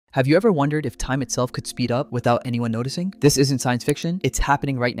Have you ever wondered if time itself could speed up without anyone noticing? This isn't science fiction, it's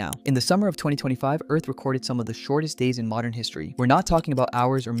happening right now. In the summer of 2025, Earth recorded some of the shortest days in modern history. We're not talking about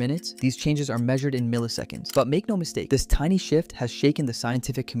hours or minutes, these changes are measured in milliseconds. But make no mistake, this tiny shift has shaken the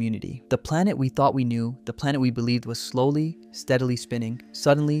scientific community. The planet we thought we knew, the planet we believed was slowly, steadily spinning,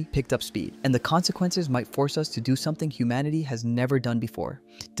 suddenly picked up speed. And the consequences might force us to do something humanity has never done before: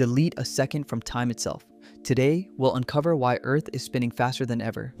 delete a second from time itself. Today, we'll uncover why Earth is spinning faster than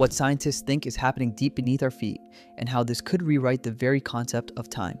ever, what scientists think is happening deep beneath our feet, and how this could rewrite the very concept of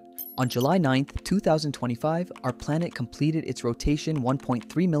time. On July 9th, 2025, our planet completed its rotation 1.3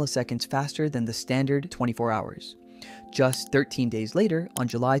 milliseconds faster than the standard 24 hours. Just 13 days later, on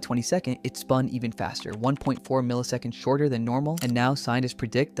July 22nd, it spun even faster, 1.4 milliseconds shorter than normal, and now scientists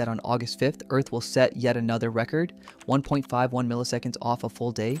predict that on August 5th, Earth will set yet another record, 1.51 milliseconds off a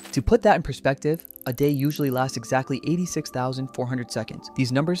full day. To put that in perspective, a day usually lasts exactly 86,400 seconds.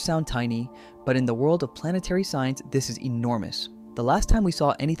 These numbers sound tiny, but in the world of planetary science, this is enormous. The last time we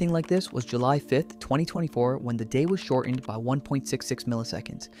saw anything like this was July 5th, 2024, when the day was shortened by 1.66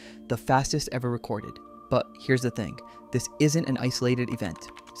 milliseconds, the fastest ever recorded. But here's the thing, this isn't an isolated event.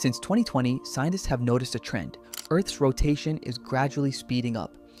 Since 2020, scientists have noticed a trend. Earth's rotation is gradually speeding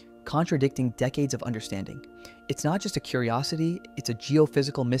up, contradicting decades of understanding. It's not just a curiosity, it's a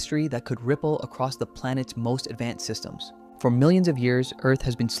geophysical mystery that could ripple across the planet's most advanced systems. For millions of years, Earth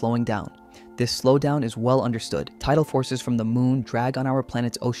has been slowing down. This slowdown is well understood. Tidal forces from the moon drag on our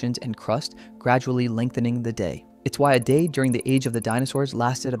planet's oceans and crust, gradually lengthening the day. It's why a day during the age of the dinosaurs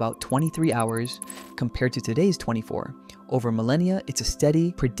lasted about 23 hours compared to today's 24. Over millennia, it's a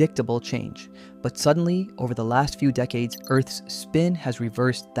steady, predictable change. But suddenly, over the last few decades, Earth's spin has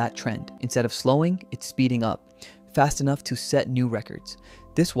reversed that trend. Instead of slowing, it's speeding up, fast enough to set new records.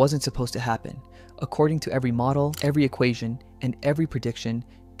 This wasn't supposed to happen. According to every model, every equation, and every prediction,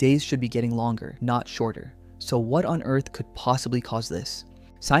 days should be getting longer, not shorter. So what on earth could possibly cause this?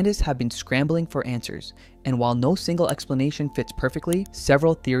 Scientists have been scrambling for answers, and while no single explanation fits perfectly,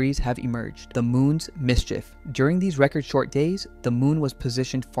 several theories have emerged. The moon's mischief. During these record-short days, the moon was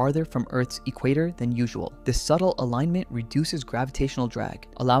positioned farther from Earth's equator than usual. This subtle alignment reduces gravitational drag,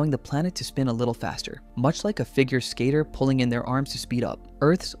 allowing the planet to spin a little faster, much like a figure skater pulling in their arms to speed up.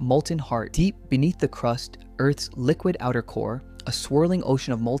 Earth's molten heart. Deep beneath the crust, Earth's liquid outer core, a swirling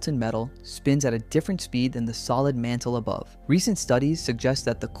ocean of molten metal, spins at a different speed than the solid mantle above. Recent studies suggest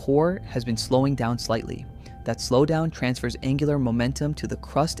that the core has been slowing down slightly. That slowdown transfers angular momentum to the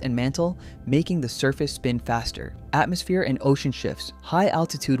crust and mantle, making the surface spin faster. Atmosphere and ocean shifts. High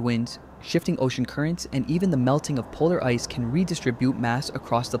altitude winds, shifting ocean currents, and even the melting of polar ice can redistribute mass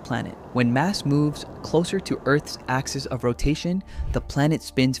across the planet. When mass moves closer to Earth's axis of rotation, the planet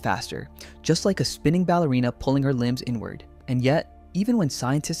spins faster, just like a spinning ballerina pulling her limbs inward. And yet, even when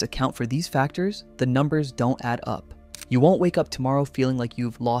scientists account for these factors, the numbers don't add up. You won't wake up tomorrow feeling like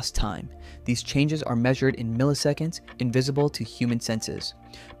you've lost time. These changes are measured in milliseconds, invisible to human senses.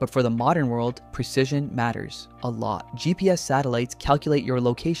 But for the modern world, precision matters a lot. GPS satellites calculate your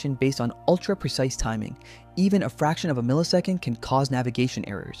location based on ultra-precise timing. Even a fraction of a millisecond can cause navigation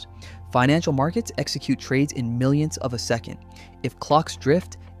errors. Financial markets execute trades in millionths of a second. If clocks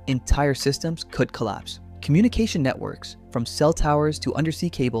drift, entire systems could collapse. Communication networks, from cell towers to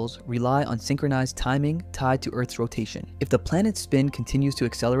undersea cables, rely on synchronized timing tied to Earth's rotation. If the planet's spin continues to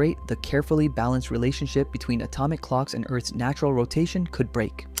accelerate, the carefully balanced relationship between atomic clocks and Earth's natural rotation could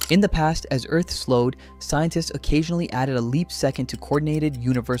break. In the past, as Earth slowed, scientists occasionally added a leap second to coordinated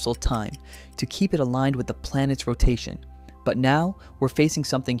universal time to keep it aligned with the planet's rotation. But now, we're facing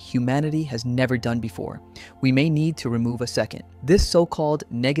something humanity has never done before. We may need to remove a second. This so-called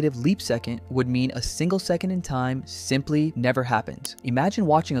negative leap second would mean a single second in time simply never happens. Imagine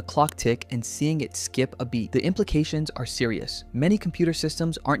watching a clock tick and seeing it skip a beat. The implications are serious. Many computer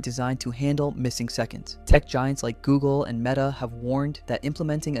systems aren't designed to handle missing seconds. Tech giants like Google and Meta have warned that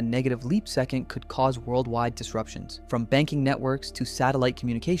implementing a negative leap second could cause worldwide disruptions, from banking networks to satellite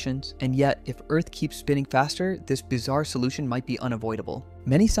communications. And yet, if Earth keeps spinning faster, this bizarre solution might be unavoidable.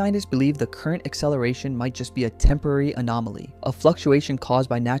 Many scientists believe the current acceleration might just be a temporary anomaly, a fluctuation caused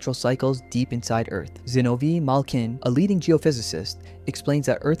by natural cycles deep inside Earth. Zinoviy Malkin, a leading geophysicist, explains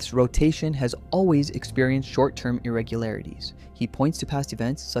that Earth's rotation has always experienced short-term irregularities. He points to past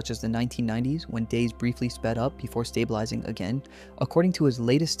events such as the 1990s when days briefly sped up before stabilizing again. According to his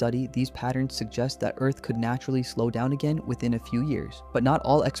latest study, these patterns suggest that Earth could naturally slow down again within a few years. But not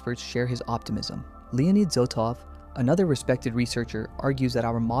all experts share his optimism. Leonid Zotov, Another respected researcher argues that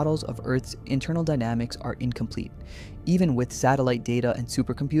our models of Earth's internal dynamics are incomplete. Even with satellite data and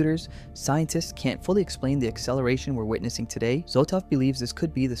supercomputers, scientists can't fully explain the acceleration we're witnessing today. Zotov believes this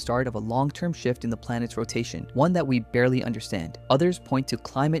could be the start of a long-term shift in the planet's rotation, one that we barely understand. Others point to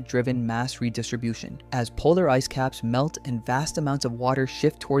climate-driven mass redistribution. As polar ice caps melt and vast amounts of water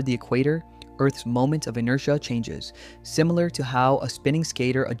shift toward the equator, Earth's moment of inertia changes, similar to how a spinning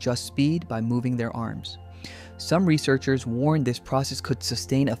skater adjusts speed by moving their arms. Some researchers warn this process could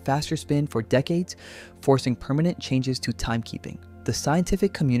sustain a faster spin for decades, forcing permanent changes to timekeeping. The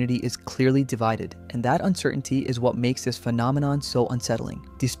scientific community is clearly divided, and that uncertainty is what makes this phenomenon so unsettling.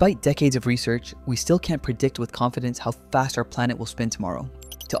 Despite decades of research, we still can't predict with confidence how fast our planet will spin tomorrow.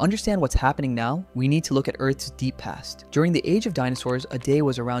 To understand what's happening now, we need to look at Earth's deep past. During the age of dinosaurs, a day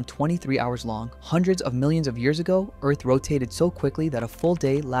was around 23 hours long. Hundreds of millions of years ago, Earth rotated so quickly that a full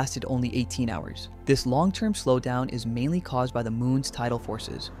day lasted only 18 hours. This long-term slowdown is mainly caused by the moon's tidal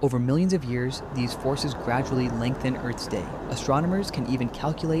forces. Over millions of years, these forces gradually lengthen Earth's day. Astronomers can even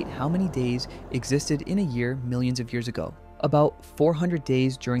calculate how many days existed in a year millions of years ago. About 400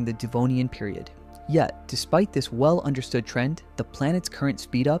 days during the Devonian period. Yet, despite this well-understood trend, the planet's current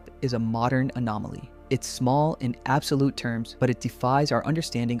speedup is a modern anomaly. It's small in absolute terms, but it defies our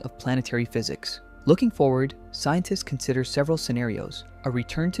understanding of planetary physics. Looking forward, scientists consider several scenarios: a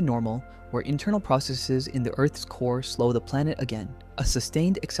return to normal, where internal processes in the Earth's core slow the planet again; a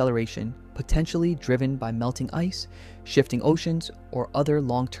sustained acceleration, potentially driven by melting ice, shifting oceans, or other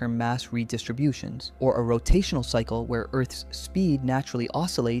long-term mass redistributions; or a rotational cycle where Earth's speed naturally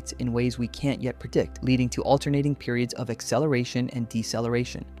oscillates in ways we can't yet predict, leading to alternating periods of acceleration and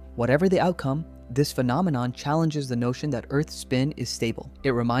deceleration. Whatever the outcome, this phenomenon challenges the notion that Earth's spin is stable.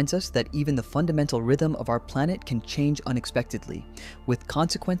 It reminds us that even the fundamental rhythm of our planet can change unexpectedly, with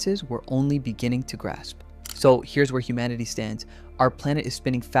consequences we're only beginning to grasp. So here's where humanity stands. Our planet is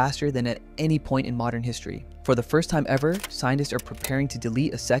spinning faster than at any point in modern history. For the first time ever, scientists are preparing to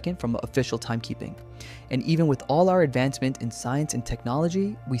delete a second from official timekeeping. And even with all our advancement in science and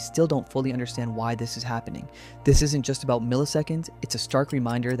technology, we still don't fully understand why this is happening. This isn't just about milliseconds, it's a stark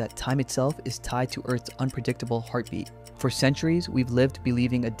reminder that time itself is tied to Earth's unpredictable heartbeat. For centuries, we've lived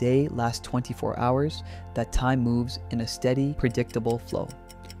believing a day lasts 24 hours, that time moves in a steady, predictable flow.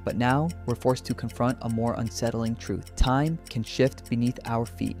 But now, we're forced to confront a more unsettling truth. Time can shift beneath our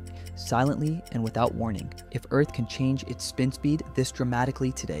feet, silently and without warning. If Earth can change its spin speed this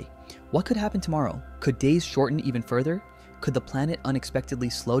dramatically today, what could happen tomorrow? Could days shorten even further? Could the planet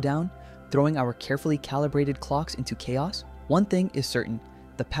unexpectedly slow down, throwing our carefully calibrated clocks into chaos? One thing is certain.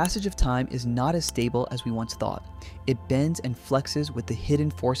 The passage of time is not as stable as we once thought. It bends and flexes with the hidden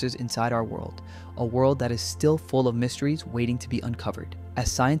forces inside our world, a world that is still full of mysteries waiting to be uncovered.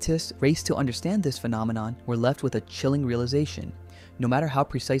 As scientists race to understand this phenomenon, we're left with a chilling realization. No matter how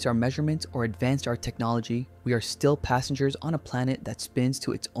precise our measurements or advanced our technology, we are still passengers on a planet that spins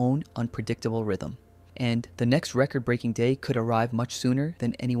to its own unpredictable rhythm. And the next record-breaking day could arrive much sooner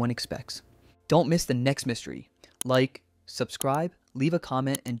than anyone expects. Don't miss the next mystery. Like, subscribe, leave a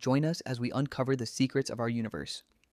comment, and join us as we uncover the secrets of our universe.